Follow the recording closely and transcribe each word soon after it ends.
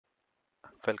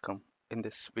Welcome. In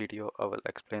this video, I will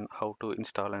explain how to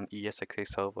install an ESX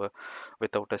server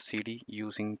without a CD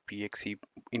using PXE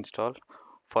install.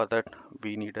 For that,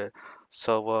 we need a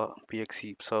server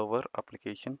PXE server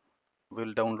application.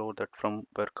 We'll download that from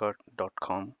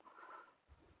berkert.com.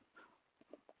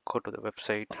 Go to the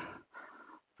website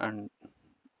and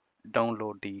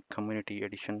download the community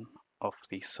edition of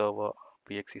the server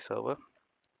PXE server.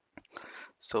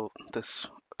 So this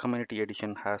community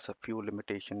edition has a few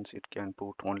limitations. It can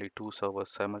boot only 2 servers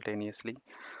simultaneously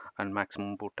and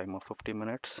maximum boot time of 50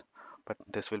 minutes, but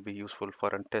this will be useful for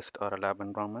a test or a lab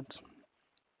environments.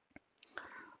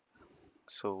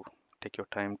 So take your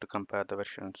time to compare the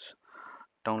versions.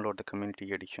 Download the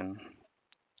community edition.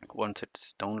 Once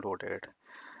it's downloaded,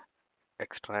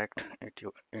 extract it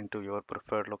into your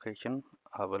preferred location.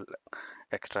 I will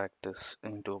extract this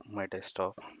into my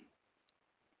desktop.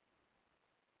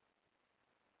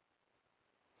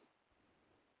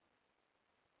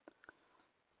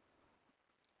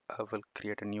 I will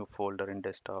create a new folder in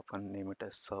desktop and name it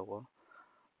as server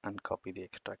and copy the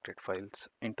extracted files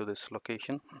into this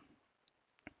location.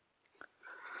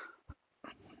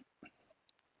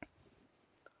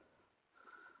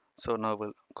 So now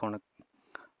we're gonna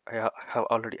have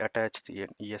already attached the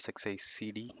ESXi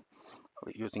CD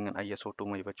using an ISO to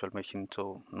my virtual machine.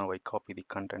 So now I copy the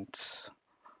contents.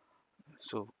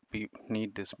 So we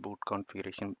need this boot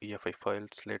configuration EFI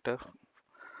files later.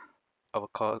 I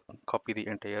will copy the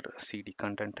entire CD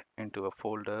content into a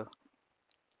folder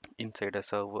inside a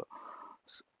server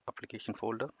application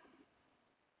folder.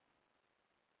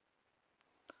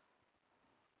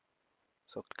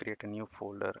 So create a new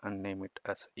folder and name it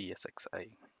as ESXi.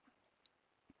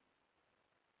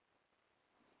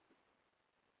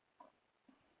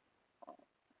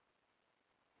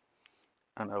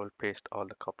 And I will paste all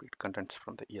the copied contents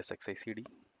from the ESXi CD.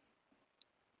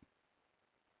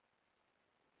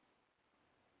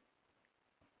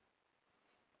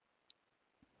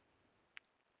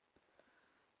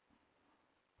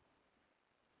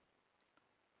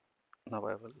 Now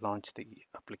I will launch the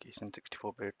application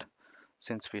 64-bit.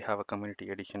 Since we have a community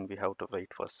edition, we have to wait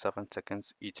for 7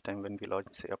 seconds each time when we launch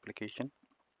the application.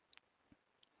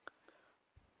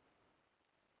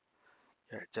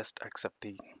 Yeah, just accept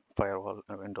the firewall,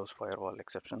 Windows firewall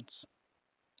exceptions.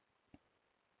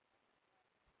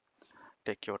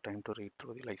 Take your time to read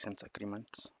through the license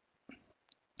agreements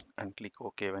and click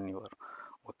OK when you are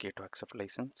OK to accept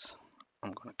license.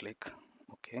 I'm gonna click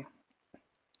OK.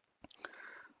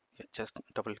 Yeah, just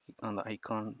double click on the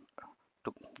icon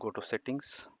to go to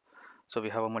settings. So we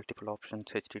have a multiple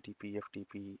options: HTTP,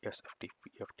 FTP, SFTP,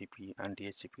 FTP, and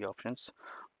DHCP options.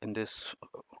 In this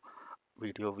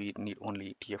video, we need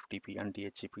only TFTP and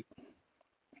DHCP.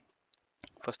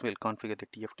 First, we'll configure the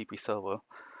TFTP server.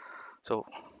 So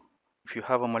if you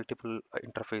have a multiple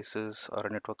interfaces or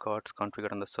a network cards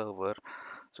configured on the server,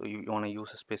 so you want to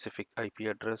use a specific IP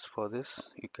address for this,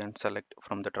 you can select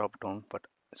from the drop down, but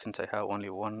since I have only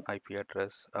one IP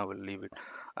address, I will leave it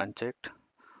unchecked.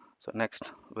 So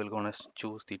next we're going to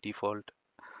choose the default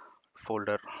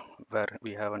folder where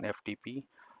we have an FTP.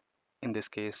 In this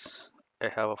case, I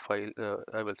have a file,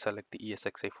 I will select the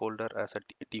ESXi folder as a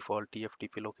default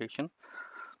TFTP location.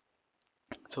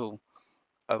 So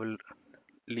I will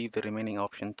leave the remaining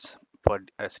options for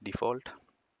as default.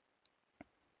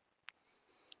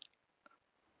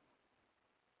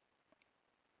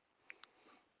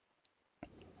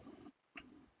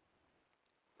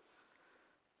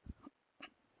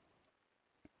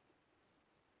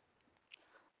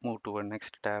 Move to our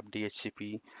next tab,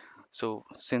 DHCP. So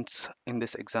since in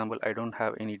this example I don't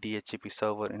have any DHCP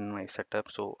server in my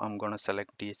setup, so I'm gonna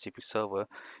select DHCP server.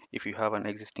 If you have an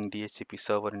existing DHCP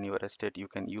server in your estate, you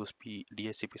can use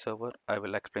DHCP server. I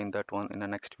will explain that one in the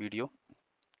next video.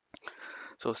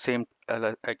 So same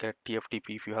like a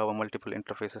TFTP, if you have a multiple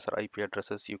interfaces or IP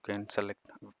addresses, you can select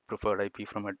preferred IP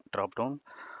from a drop down.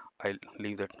 I'll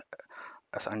leave that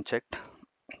as unchecked.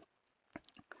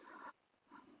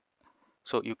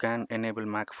 So you can enable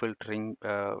MAC filtering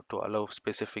to allow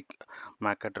specific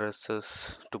MAC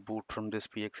addresses to boot from this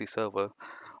PXE server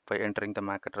by entering the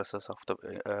MAC addresses of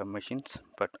the machines,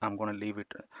 but I'm going to leave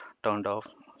it turned off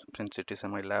since it is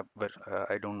in my lab where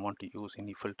I don't want to use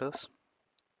any filters.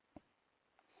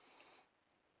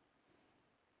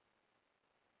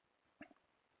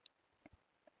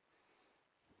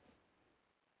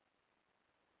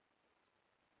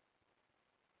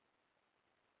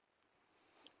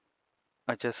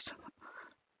 I just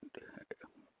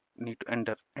need to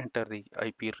enter the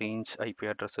IP range, IP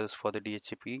addresses for the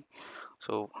DHCP.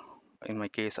 So in my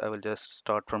case, I will just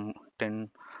start from 10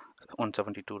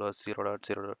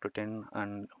 172.0.0.10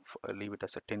 and leave it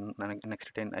as a 10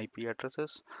 next 10 IP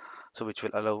addresses, so which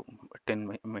will allow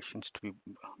 10 machines to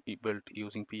be built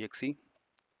using PXE.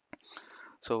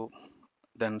 So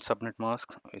then subnet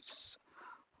mask is,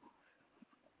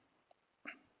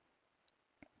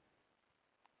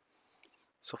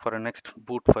 so for a next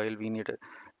boot file we need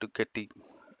to get the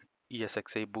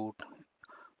ESXA boot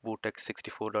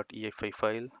bootx64.efi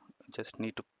file. Just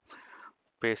need to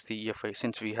paste the EFI.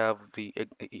 Since we have the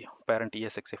parent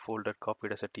ESXA folder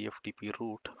copied as a TFTP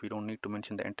root, we don't need to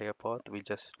mention the entire path. We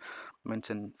just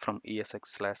mention from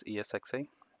ESX/ESXA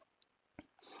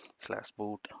slash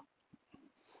boot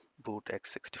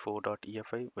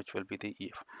x64.efi, which will be the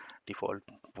default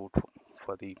boot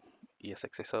for the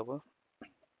ESXA server.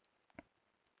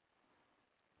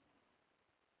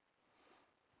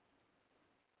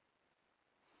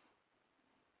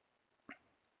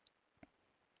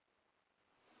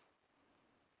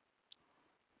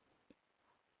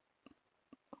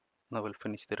 Now we'll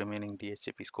finish the remaining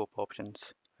DHCP scope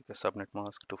options, like a subnet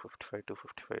mask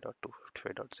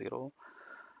 255.255.255.0.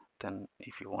 Then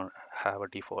if you want to have a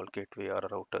default gateway or a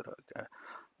router,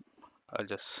 I'll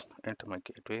just enter my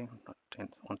gateway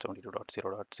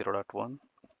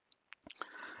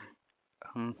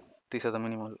 172.0.0.1. These are the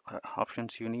minimal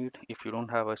options you need. If you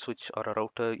don't have a switch or a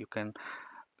router, you can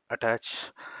attach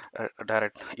a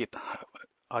direct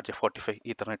RJ45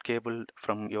 Ethernet cable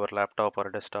from your laptop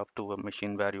or desktop to a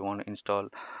machine where you want to install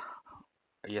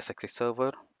ESXi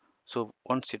server. So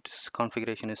once its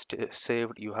configuration is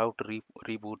saved, you have to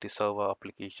reboot the server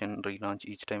application, relaunch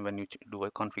each time when you do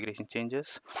a configuration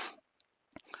changes.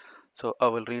 So I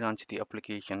will relaunch the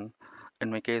application.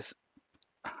 In my case,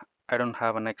 I don't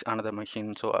have another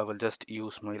machine, so I will just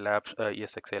use my labs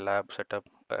ESXi lab setup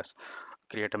as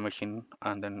create a machine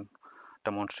and then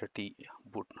demonstrate the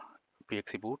boot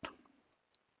PXE boot.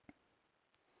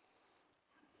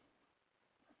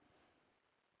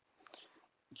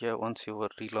 Yeah, once you were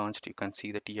relaunched, you can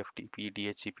see the TFTP,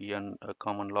 DHCP, and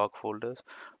common log folders,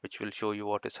 which will show you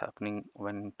what is happening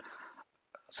when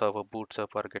server boots up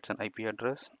or gets an IP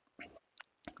address.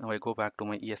 Now I go back to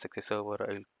my ESXi server,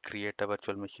 I'll create a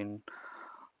virtual machine.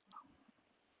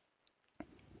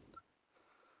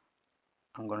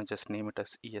 I'm going to just name it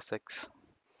as ESX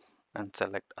and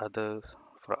select others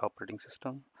for operating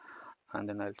system. And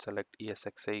then I'll select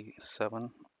ESXi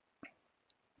 7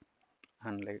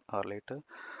 and later.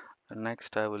 And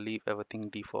next, I will leave everything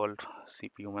default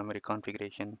CPU memory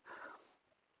configuration.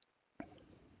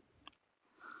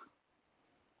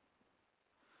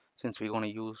 Since we're going to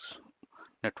use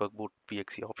network boot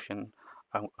PXE option,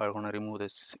 I'm going to remove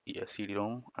this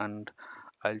CD-ROM and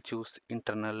I'll choose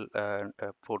internal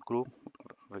port group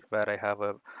where I have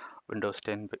a Windows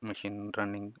 10 machine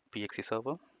running PXE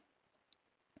server.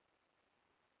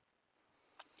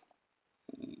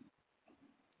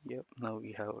 Yep, now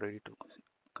we have ready to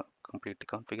complete the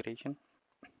configuration.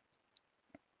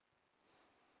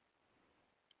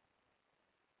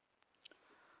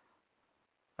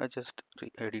 I just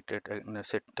edited and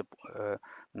set the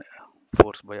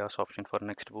force BIOS option for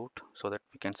next boot so that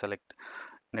we can select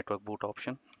network boot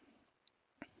option.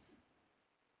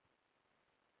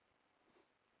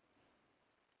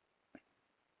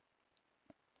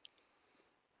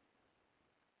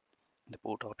 The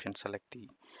boot option, select the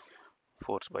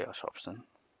force BIOS option.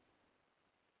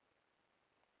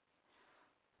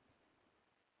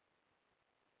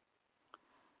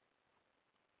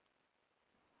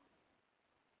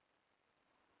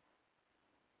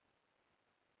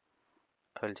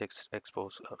 I'll just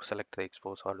select the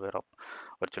expose hardware of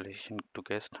virtualization to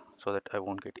guest so that I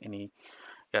won't get any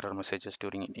error messages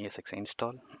during ESX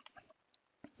install.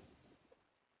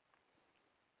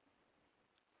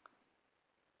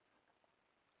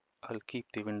 I'll keep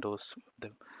the windows,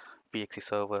 the PXE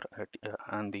server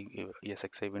and the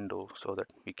ESXi window so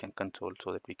that we can control,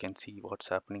 so that we can see what's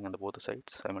happening on both the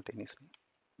sides simultaneously.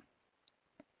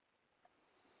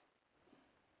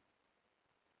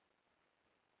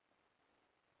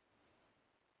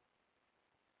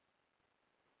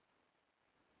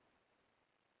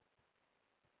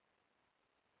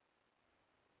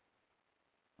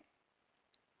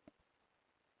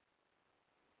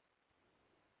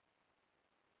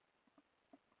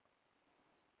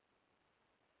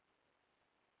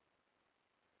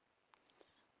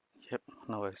 Yep,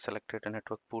 now I selected a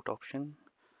network boot option.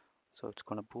 So it's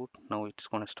going to boot. Now it's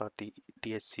going to start the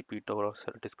DHCP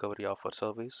browser discovery offer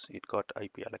service. It got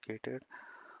IP allocated.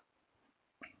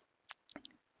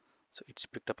 So it's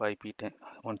picked up IP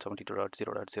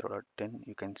 172.0.0.10.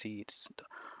 You can see it's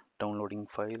downloading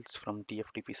files from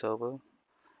TFTP server.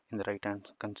 In the right hand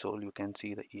console, you can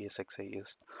see the ESXi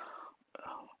is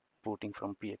booting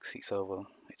from PXE server.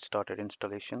 It started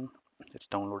installation. It's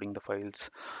downloading the files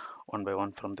one by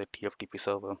one from the Tftp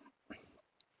server.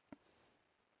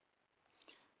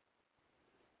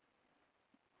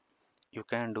 You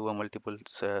can do a multiple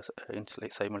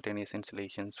simultaneous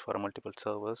installations for multiple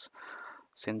servers.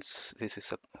 Since this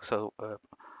is a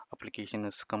application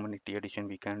is community edition,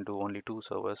 we can do only 2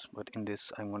 servers, but in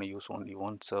this I'm going to use only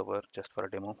 1 server just for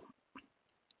a demo.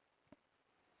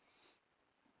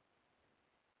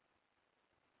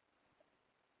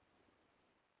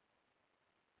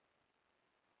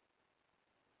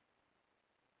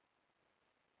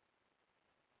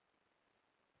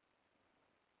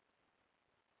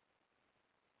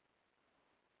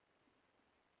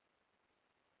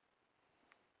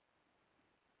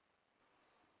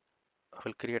 I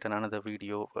will create another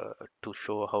video to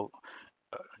show how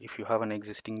if you have an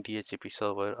existing Dhcp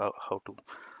server, how to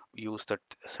use that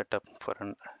setup for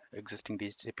an existing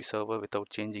Dhcp server without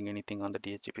changing anything on the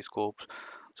Dhcp scopes.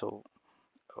 So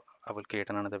I will create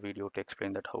another video to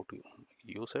explain that how to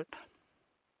use it.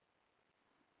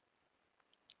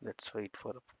 Let's wait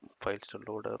for the files to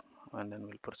load up and then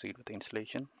we'll proceed with the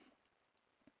installation.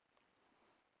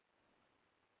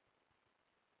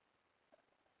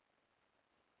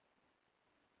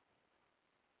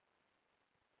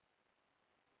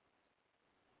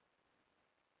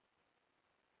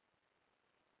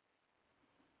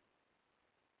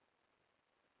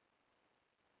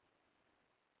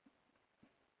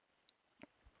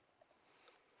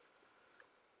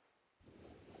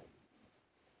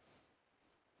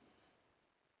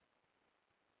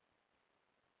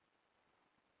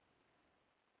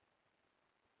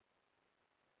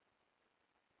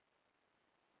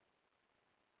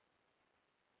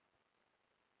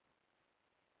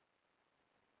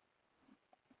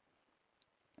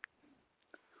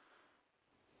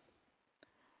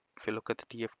 If you look at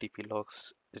the Tftp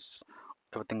logs,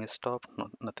 everything is stopped.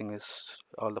 Nothing is.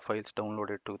 All the files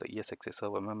downloaded to the ESX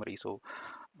server memory. So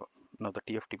now the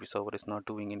Tftp server is not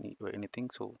doing anything.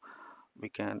 So we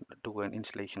can do an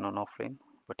installation on offline,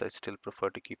 but I still prefer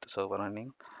to keep the server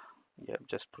running. Yeah,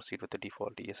 just proceed with the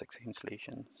default ESX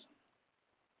installation.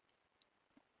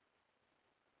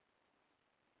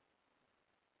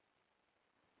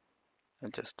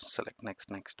 And just select next,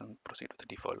 and proceed with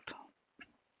the default.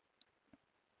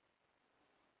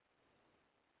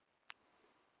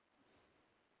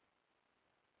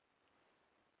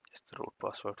 Just the root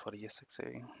password for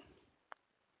ESXi.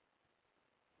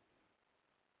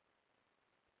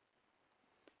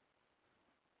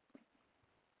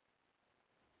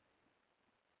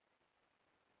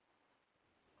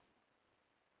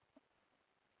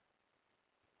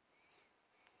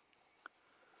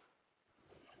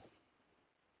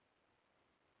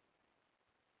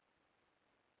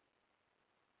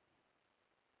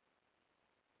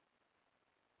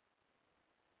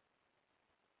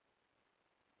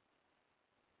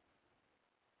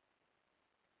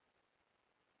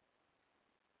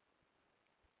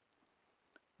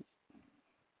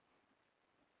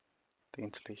 The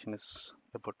installation is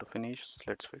about to finish.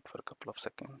 Let's wait for a couple of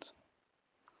seconds.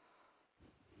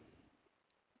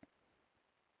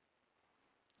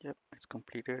 Yep, it's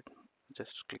completed.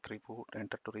 Just click reboot,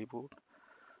 enter to reboot.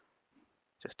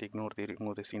 Just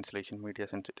remove this installation media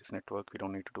since it is network. We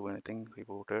don't need to do anything.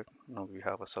 Reboot it. Now we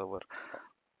have a server,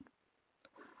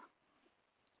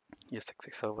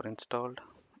 ESXi server installed.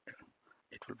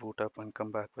 It will boot up and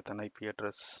come back with an IP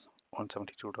address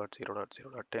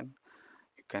 172.0.0.10.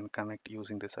 You can connect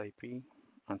using this IP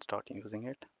and start using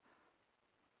it.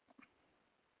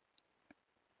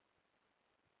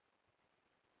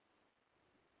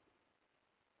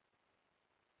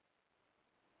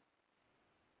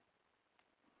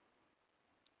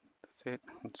 That's it.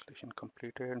 Installation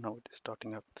completed. Now it is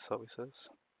starting up the services.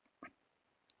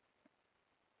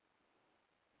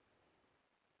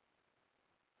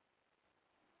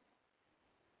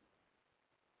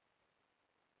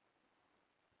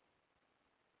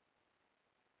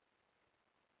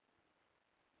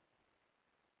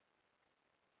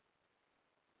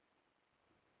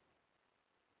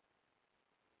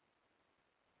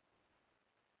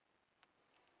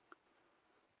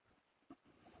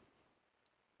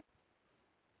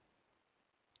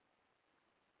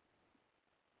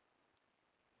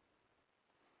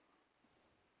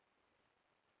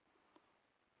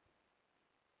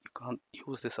 You can't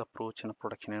use this approach in a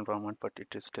production environment, but it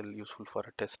is still useful for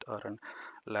a test or an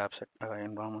lab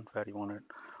environment where you want to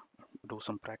do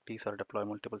some practice or deploy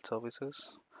multiple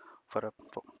services for a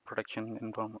production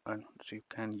environment. And so you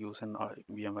can use an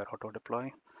VMware auto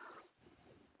deploy.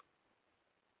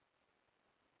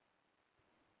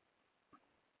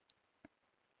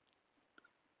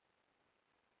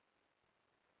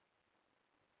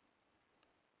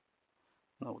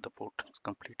 Now the boot is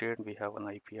completed. We have an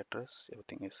IP address.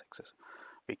 Everything is access.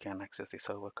 We can access the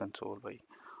server console by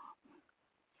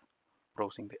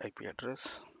browsing the IP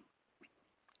address.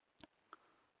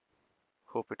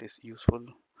 Hope it is useful.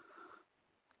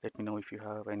 Let me know if you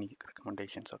have any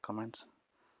recommendations or comments.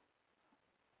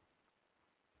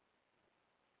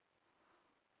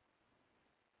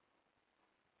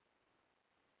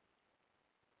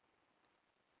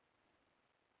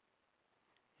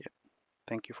 Yeah.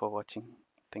 Thank you for watching.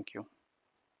 Thank you.